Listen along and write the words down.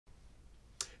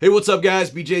Hey, what's up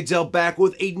guys? BJ Dell back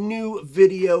with a new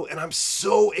video, and I'm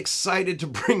so excited to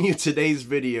bring you today's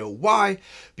video. Why?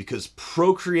 Because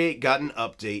Procreate got an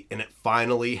update and it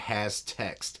finally has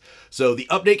text. So the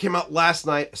update came out last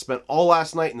night. I spent all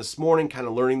last night and this morning kind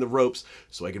of learning the ropes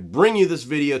so I could bring you this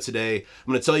video today. I'm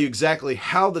going to tell you exactly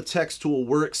how the text tool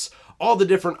works, all the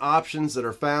different options that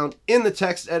are found in the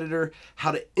text editor, how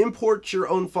to import your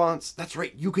own fonts. That's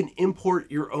right, you can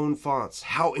import your own fonts.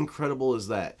 How incredible is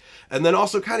that? And then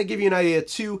also kind of give you an idea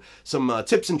too, some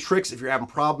tips and tricks if you're having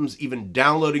problems even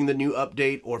downloading the new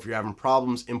update, or if you're having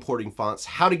problems importing fonts,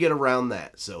 how to get around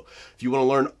that. So if you want to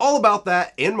learn all about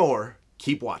that and more,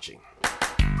 keep watching.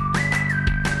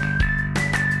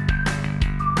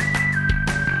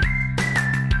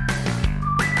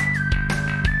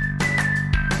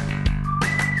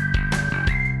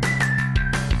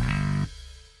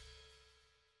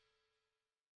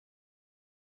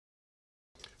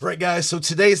 Right guys, so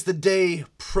today's the day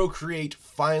Procreate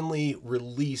finally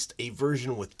released a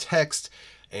version with text,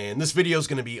 and this video is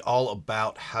going to be all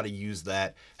about how to use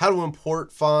that, how to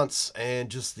import fonts,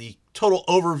 and just the total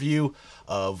overview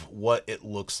of what it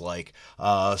looks like.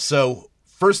 So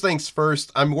first things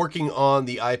first, I'm working on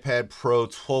the iPad Pro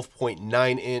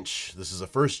 12.9 inch. This is a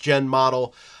first gen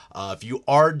model. If you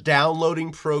are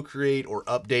downloading Procreate or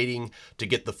updating to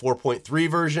get the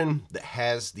 4.3 version that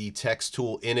has the text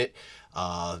tool in it,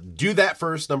 do that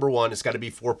first. Number one, it's got to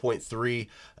be 4.3.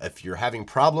 If you're having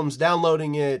problems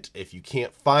downloading it, if you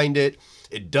can't find it,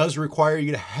 it does require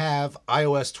you to have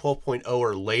iOS 12.0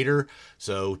 or later.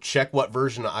 So check what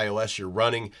version of iOS you're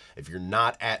running. If you're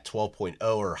not at 12.0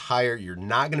 or higher, you're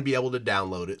not going to be able to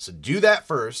download it. So do that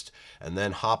first and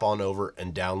then hop on over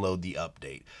and download the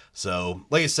update. So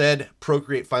like I said,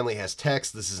 Procreate finally has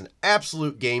text. This is an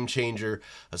absolute game changer.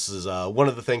 This is one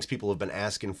of the things people have been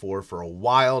asking for a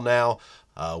while now.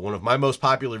 One of my most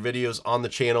popular videos on the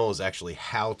channel is actually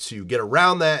how to get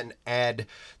around that and add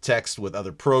text with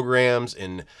other programs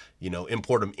and,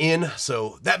 import them in.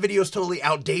 So that video is totally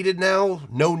outdated now.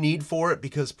 No need for it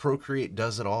because Procreate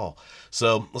does it all.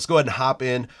 So let's go ahead and hop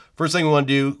in. First thing we want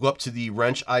to do, go up to the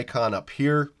wrench icon up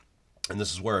here, and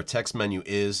this is where our text menu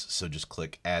is. So just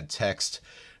click add text,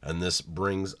 and this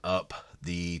brings up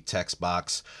the text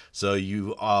box. So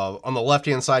you on the left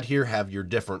hand side here have your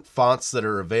different fonts that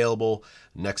are available.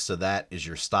 Next to that is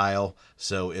your style.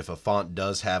 So if a font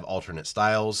does have alternate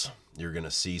styles, you're going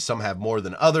to see some have more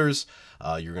than others.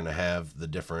 You're going to have the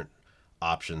different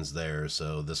options there.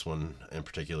 So this one in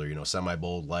particular,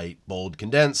 semi-bold, light, bold,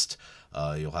 condensed.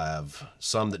 You'll have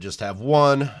some that just have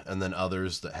one, and then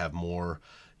others that have more.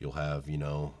 You'll have,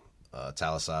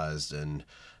 italicized and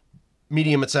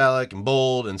medium metallic and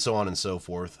bold and so on and so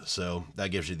forth. So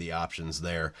that gives you the options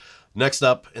there. Next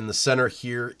up in the center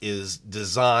here is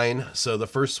design. So the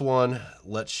first one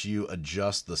lets you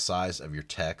adjust the size of your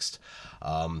text.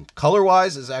 Color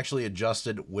wise is actually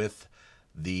adjusted with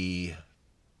the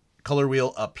color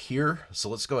wheel up here. So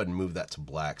let's go ahead and move that to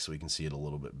black so we can see it a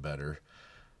little bit better.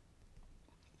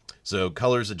 So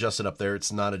colors adjusted up there.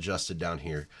 It's not adjusted down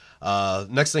here.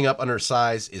 Next thing up under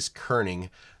size is kerning,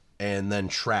 and then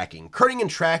tracking. Kerning and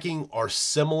tracking are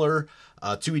similar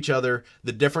to each other.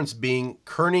 The difference being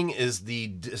kerning is the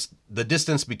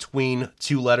distance between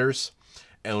two letters,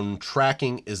 and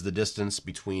tracking is the distance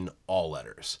between all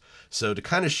letters. So to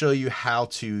kind of show you how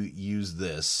to use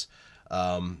this,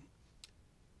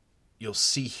 you'll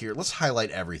see here, let's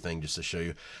highlight everything just to show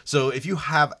you. So if you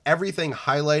have everything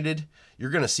highlighted,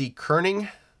 you're going to see kerning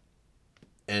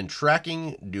and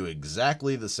tracking do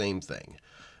exactly the same thing,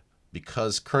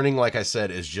 because kerning, like I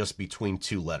said, is just between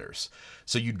two letters.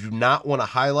 So you do not want to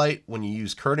highlight when you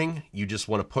use kerning. You just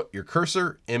want to put your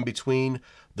cursor in between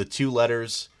the two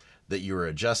letters that you are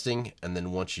adjusting. And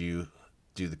then once you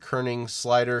do the kerning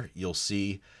slider, you'll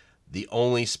see the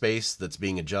only space that's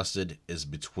being adjusted is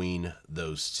between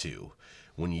those two.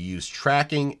 When you use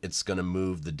tracking, it's going to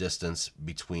move the distance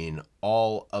between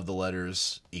all of the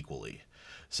letters equally.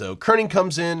 So kerning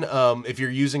comes in if you're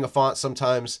using a font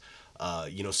sometimes.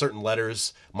 Certain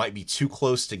letters might be too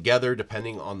close together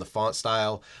depending on the font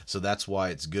style. So that's why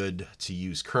it's good to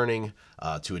use kerning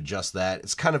to adjust that.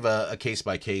 It's kind of a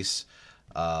case-by-case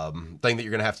thing that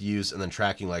you're going to have to use. And then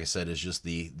tracking, like I said, is just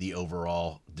the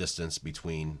overall distance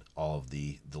between all of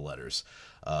the letters.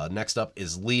 Next up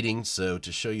is leading. So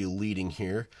to show you leading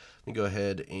here, let me go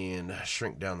ahead and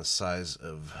shrink down the size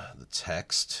of the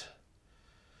text.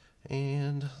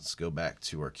 And let's go back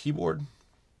to our keyboard.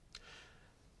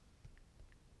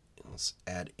 Let's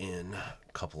add in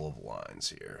a couple of lines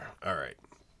here. All right.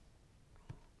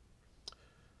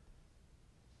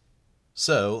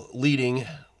 So leading,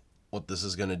 what this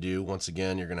is going to do, once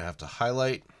again, you're going to have to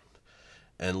highlight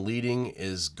And leading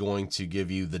is going to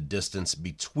give you the distance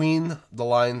between the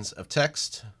lines of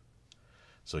text.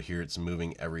 So here it's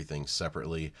moving everything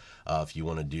separately. If you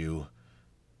want to do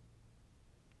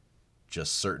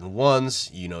just certain ones,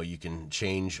 you can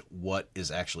change what is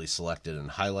actually selected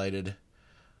and highlighted.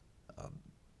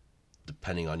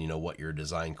 Depending on, what your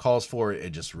design calls for,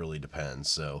 it just really depends.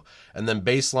 So, and then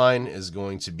baseline is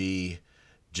going to be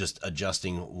just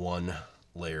adjusting one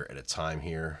layer at a time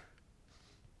here.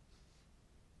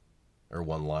 Or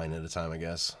one line at a time, I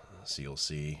guess. So you'll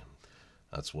see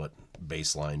that's what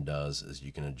baseline does, is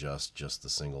you can adjust just the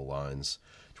single lines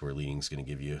to where leading is going to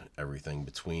give you everything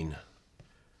between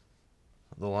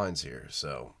the lines here.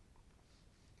 So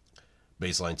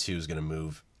baseline 2 is going to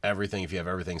move everything. If you have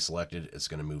everything selected, it's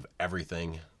going to move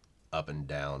everything up and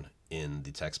down in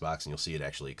the text box, and you'll see it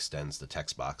actually extends the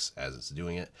text box as it's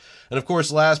doing it. And of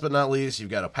course, last but not least, you've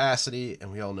got opacity,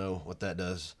 and we all know what that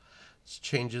does. It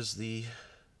changes the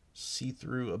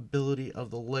see-through ability of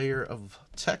the layer of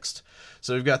text.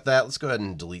 So we've got that. Let's go ahead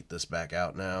and delete this back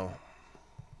out now.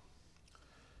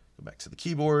 Go back to the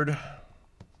keyboard.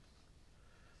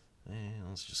 And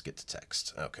let's just get to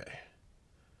text. Okay.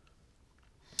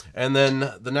 And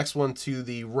then the next one to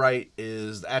the right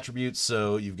is the attributes.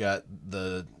 So you've got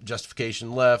the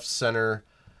justification left, center,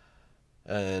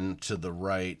 and to the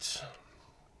right.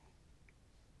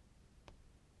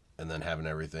 And then having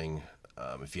everything,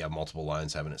 if you have multiple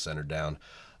lines, having it centered down.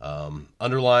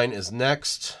 Underline is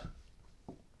next.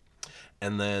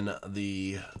 And then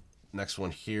the next one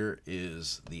here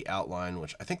is the outline,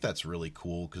 which I think that's really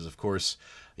cool because, of course,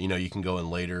 you can go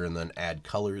in later and then add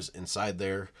colors inside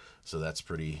there. So that's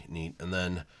pretty neat. And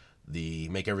then the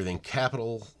make everything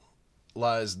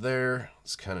capitalized there.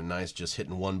 It's kind of nice, just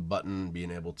hitting one button,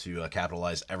 being able to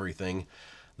capitalize everything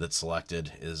that's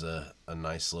selected is a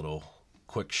nice little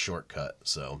quick shortcut.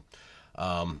 So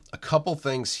a couple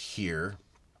things here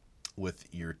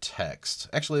with your text.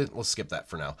 Actually, let's skip that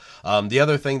for now. The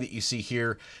other thing that you see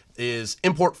here is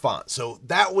import font. So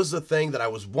that was the thing that I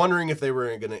was wondering if they were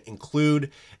going to include,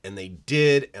 and they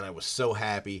did, and I was so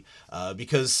happy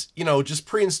because, just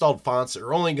pre-installed fonts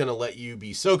are only going to let you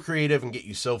be so creative and get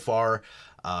you so far.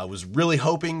 I was really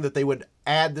hoping that they would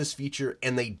add this feature,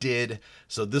 and they did.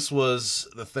 So this was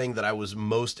the thing that I was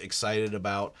most excited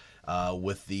about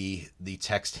with the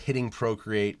text hitting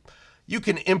Procreate. You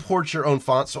can import your own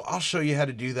font, so I'll show you how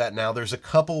to do that now. There's a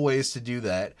couple ways to do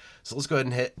that. So let's go ahead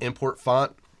and hit import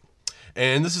font.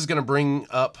 And this is going to bring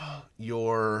up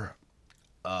your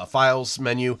files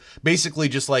menu. Basically,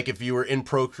 just like if you were in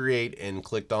Procreate and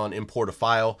clicked on import a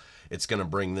file, it's going to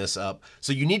bring this up.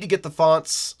 So you need to get the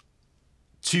fonts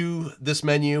to this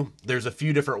menu. There's a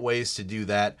few different ways to do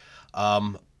that.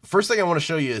 First thing I want to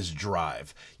show you is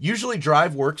Drive. Usually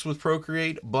Drive works with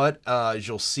Procreate, but as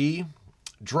you'll see,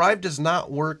 Drive does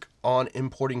not work on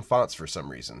importing fonts for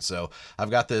some reason. So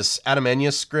I've got this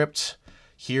Atamania script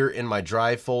here in my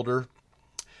Drive folder.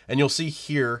 And you'll see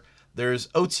here, there's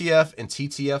OTF and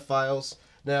TTF files.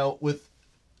 Now with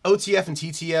OTF and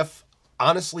TTF,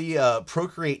 honestly,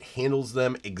 Procreate handles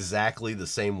them exactly the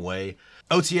same way.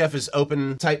 OTF is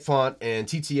open type font and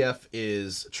TTF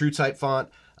is true type font.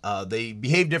 They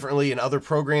behave differently in other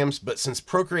programs, but since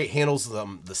Procreate handles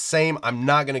them the same, I'm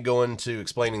not going to go into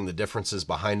explaining the differences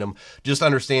behind them. Just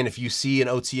understand if you see an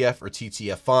OTF or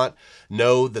TTF font,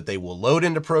 know that they will load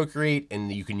into Procreate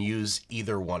and you can use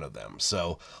either one of them.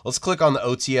 So let's click on the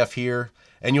OTF here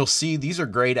and you'll see these are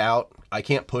grayed out. I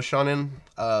can't push on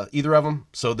either of them,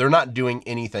 so they're not doing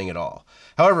anything at all.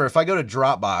 However, if I go to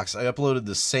Dropbox, I uploaded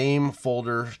the same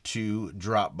folder to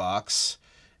Dropbox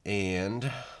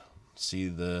and see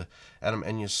the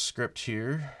Atamania script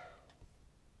here.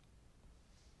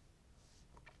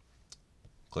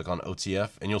 Click on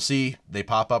OTF and you'll see they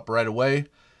pop up right away.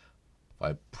 If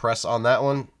I press on that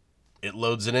one, it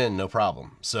loads it in, no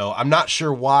problem. So I'm not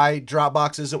sure why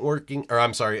Dropbox isn't working, or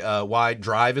I'm sorry, why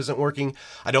Drive isn't working.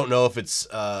 I don't know if it's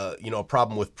a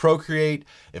problem with Procreate,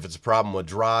 if it's a problem with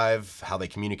Drive, how they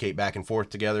communicate back and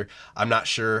forth together. I'm not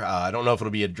sure. I don't know if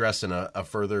it'll be addressed in a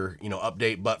further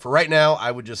update, but for right now, I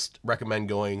would just recommend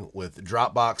going with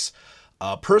Dropbox.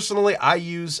 Personally, I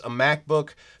use a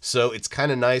MacBook, so it's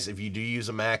kind of nice if you do use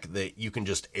a Mac that you can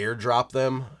just airdrop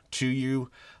them to you.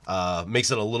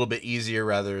 Makes it a little bit easier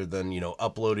rather than,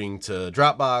 uploading to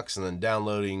Dropbox and then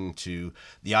downloading to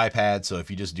the iPad. So if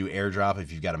you just do AirDrop,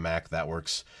 if you've got a Mac, that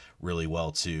works really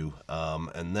well too.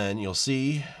 And then you'll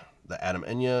see the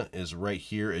Atamania is right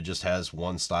here. It just has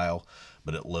one style,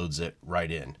 but it loads it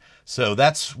right in. So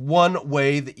that's one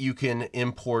way that you can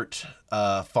import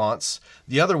fonts.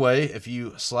 The other way, if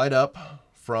you slide up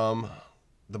from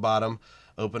the bottom,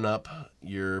 open up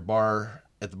your bar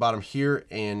at the bottom here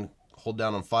and hold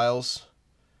down on files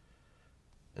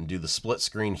and do the split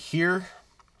screen here.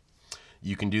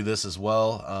 You can do this as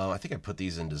well. I think I put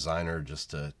these in Designer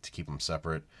just to keep them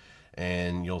separate.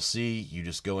 And you'll see you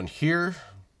just go in here,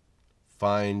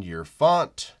 find your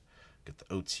font, get the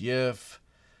OTF,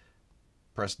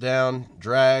 press down,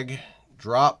 drag,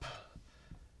 drop,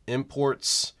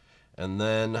 imports, and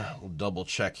then we'll double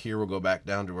check here. We'll go back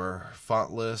down to our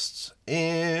font lists,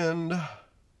 and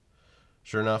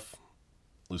sure enough,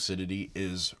 Lucidity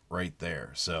is right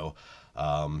there. So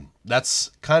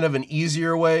that's kind of an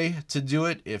easier way to do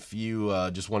it if you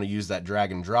just want to use that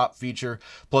drag and drop feature.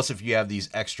 Plus, if you have these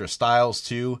extra styles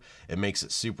too, it makes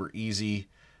it super easy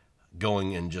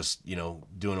going and just,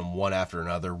 doing them one after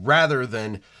another, rather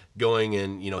than going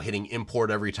and, hitting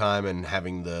import every time and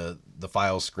having the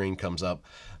files screen comes up.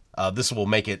 This will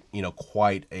make it,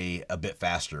 quite a bit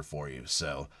faster for you.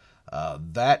 So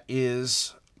that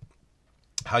is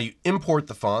how you import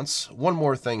the fonts. One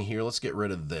more thing here. Let's get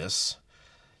rid of this.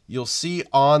 You'll see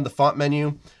on the font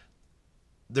menu,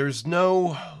 there's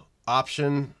no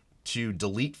option to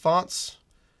delete fonts.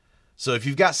 So if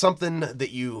you've got something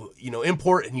that you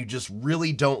import and you just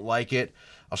really don't like it,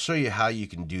 I'll show you how you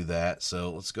can do that.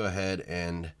 So let's go ahead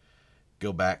and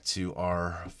go back to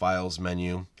our files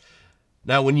menu.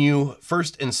 Now, when you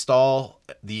first install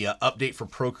the update for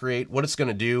Procreate, what it's going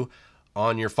to do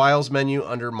on your files menu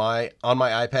on my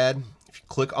iPad, if you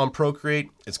click on Procreate,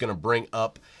 it's going to bring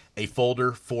up a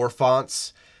folder for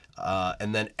fonts,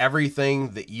 and then everything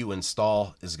that you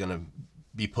install is going to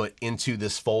be put into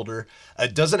this folder.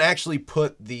 It doesn't actually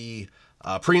put the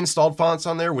pre-installed fonts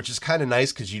on there, which is kind of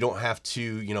nice because you don't have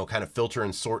to, kind of filter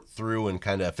and sort through and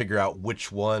kind of figure out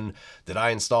which one did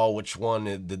I install, which one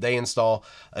did they install.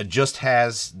 It just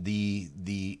has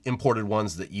the imported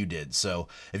ones that you did. So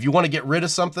if you want to get rid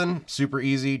of something, super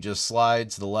easy, just slide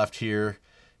to the left here,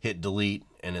 hit delete,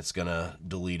 and it's gonna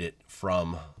delete it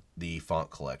from the font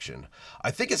collection.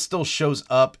 I think it still shows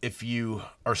up if you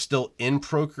are still in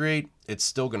Procreate. It's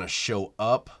still gonna show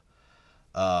up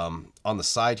on the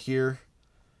side here,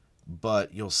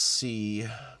 but you'll see,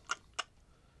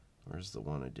 where's the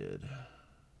one I did?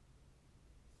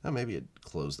 Oh, maybe it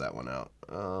closed that one out.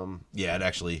 Yeah, it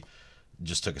actually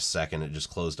just took a second. It just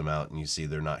closed them out, and you see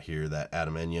they're not here. That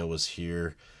Adamannia was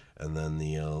here, and then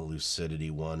the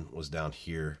Lucidity one was down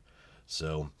here.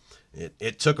 So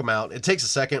it took them out. It takes a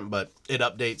second, but it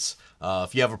updates.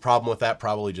 If you have a problem with that,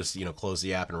 probably just close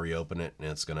the app and reopen it, and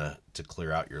it's gonna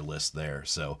clear out your list there.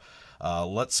 So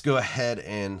let's go ahead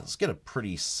and let's get a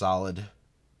pretty solid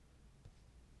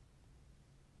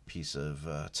piece of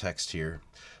text here.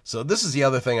 So this is the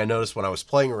other thing I noticed when I was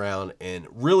playing around and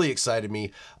really excited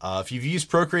me. If you've used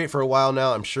Procreate for a while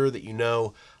now, I'm sure that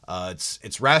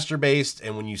it's raster based,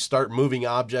 and when you start moving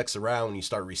objects around, when you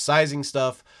start resizing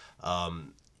stuff,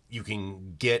 you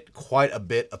can get quite a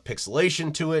bit of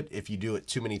pixelation to it. If you do it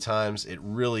too many times, it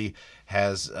really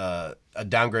has a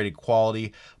downgraded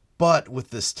quality. But with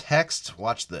this text,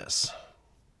 watch this.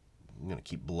 I'm going to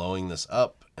keep blowing this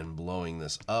up and blowing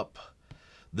this up.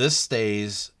 This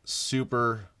stays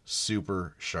super,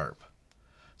 super sharp.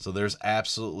 So there's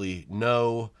absolutely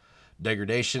no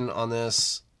degradation on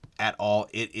this at all.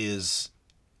 It is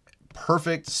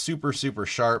perfect, super, super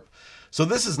sharp. So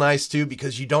this is nice too,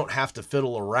 because you don't have to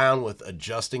fiddle around with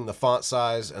adjusting the font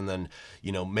size and then,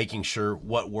 making sure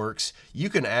what works. You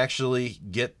can actually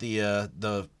get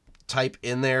the type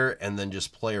in there and then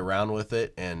just play around with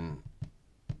it and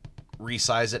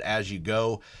resize it as you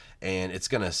go, and it's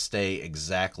going to stay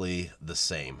exactly the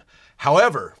same.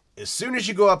 However, as soon as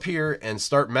you go up here and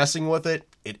start messing with it,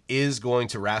 it is going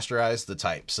to rasterize the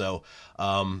type. So,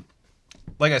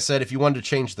 like I said, if you wanted to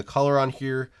change the color on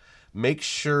here, make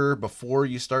sure before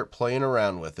you start playing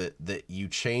around with it that you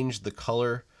change the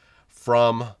color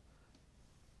from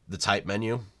the type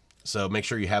menu. So make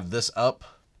sure you have this up,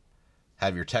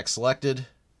 have your text selected,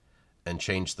 and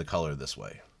change the color this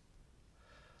way.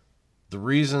 The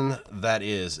reason that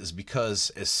is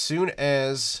because as soon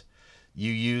as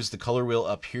you use the color wheel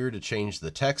up here to change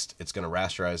the text, it's going to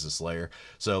rasterize this layer.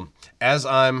 So as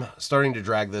I'm starting to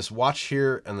drag this, watch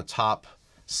here in the top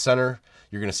center,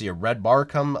 you're going to see a red bar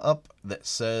come up that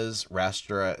says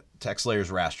text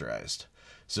layers rasterized.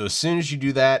 So as soon as you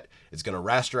do that, it's going to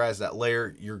rasterize that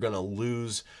layer. You're going to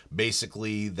lose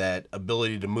basically that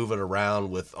ability to move it around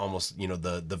with almost,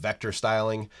 the vector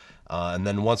styling. And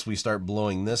then once we start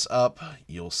blowing this up,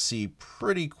 you'll see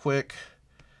pretty quick,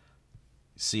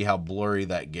 see how blurry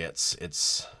that gets.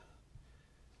 It's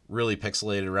really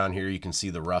pixelated around here. You can see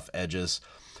the rough edges.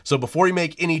 So before you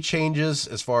make any changes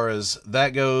as far as that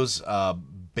goes,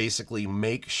 basically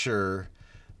make sure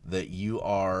that you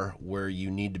are where you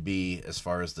need to be as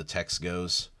far as the text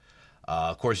goes.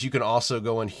 Of course, you can also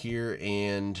go in here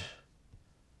and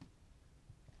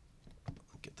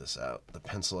get this out, the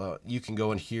pencil out. You can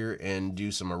go in here and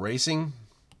do some erasing.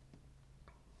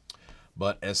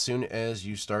 But as soon as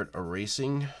you start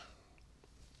erasing,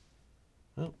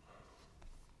 well,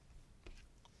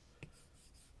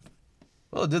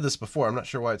 it did this before. I'm not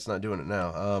sure why it's not doing it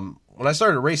now. When I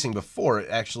started erasing before, it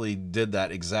actually did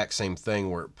that exact same thing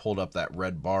where it pulled up that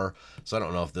red bar. So I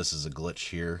don't know if this is a glitch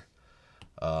here.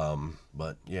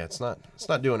 But yeah, it's not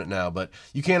doing it now, but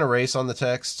you can erase on the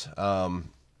text.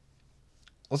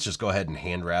 Let's just go ahead and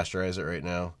hand rasterize it right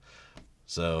now.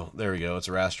 So there we go, it's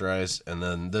rasterized, and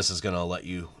then this is gonna let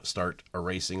you start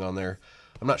erasing on there.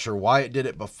 I'm not sure why it did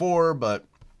it before, but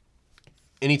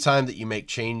anytime that you make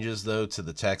changes though to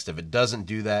the text, if it doesn't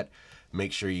do that,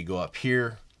 make sure you go up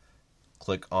here,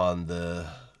 click on the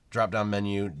drop-down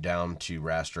menu down to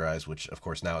rasterize, which of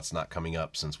course now it's not coming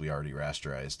up since we already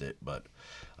rasterized it. But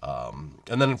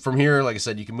and then from here, like I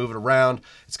said, you can move it around.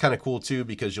 It's kind of cool too,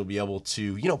 because you'll be able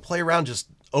to, you know, play around, just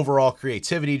overall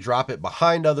creativity, drop it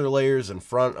behind other layers, in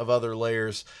front of other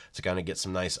layers to kind of get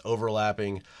some nice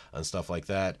overlapping and stuff like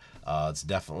that. It's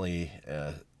definitely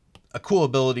a cool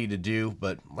ability to do,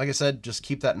 but like I said, just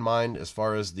keep that in mind as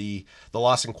far as the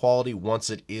loss in quality once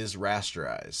it is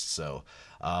rasterized. So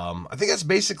I think that's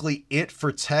basically it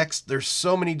for text. There's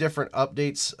so many different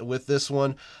updates with this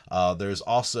one. There's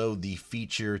also the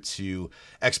feature to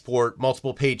export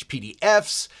multiple page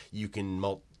PDFs. You can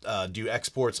do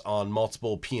exports on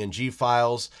multiple PNG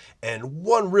files. And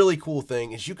one really cool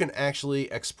thing is you can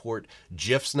actually export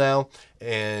GIFs now.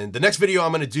 And the next video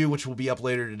I'm going to do, which will be up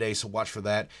later today, so watch for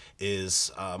that,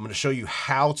 is I'm going to show you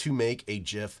how to make a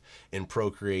GIF in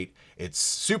Procreate. It's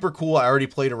super cool. I already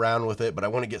played around with it, but I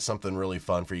want to get something really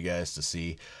fun for you guys to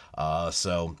see.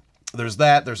 So there's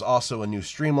that. There's also a new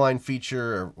streamline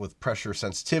feature with pressure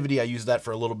sensitivity. I used that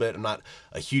for a little bit. I'm not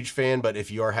a huge fan, but if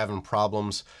you are having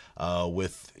problems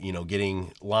with, you know,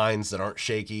 getting lines that aren't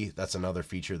shaky, that's another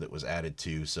feature that was added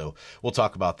too. So we'll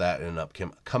talk about that in an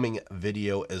upcoming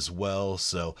video as well.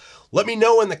 So let me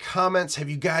know in the comments, have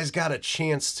you guys got a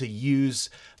chance to use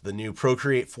the new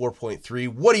Procreate 4.3?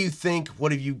 What do you think?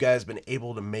 What have you guys been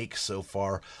able to make so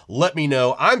far? Let me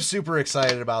know. I'm super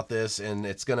excited about this, and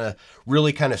it's gonna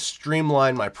really kind of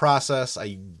streamline my process.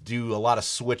 I do a lot of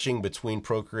switching between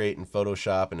Procreate and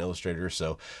Photoshop and Illustrator,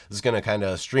 so this is gonna kind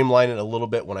of streamline it a little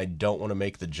bit when I don't want to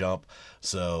make the jump.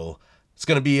 So it's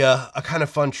gonna be a kind of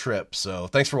fun trip. So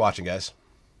thanks for watching, guys.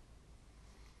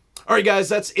 All right, guys,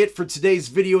 that's it for today's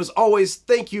video. As always,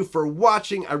 thank you for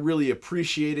watching. I really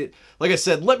appreciate it. Like I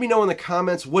said, let me know in the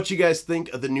comments what you guys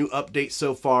think of the new update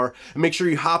so far. And make sure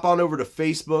you hop on over to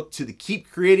Facebook to the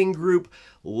Keep Creating group.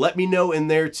 Let me know in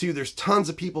there too. There's tons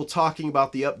of people talking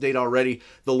about the update already.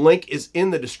 The link is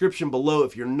in the description below.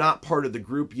 If you're not part of the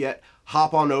group yet,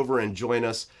 hop on over and join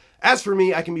us. As for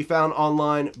me, I can be found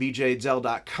online,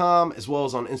 bjdell.com, as well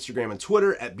as on Instagram and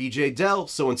Twitter at bjdell.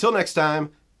 So until next time,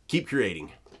 keep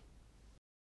creating.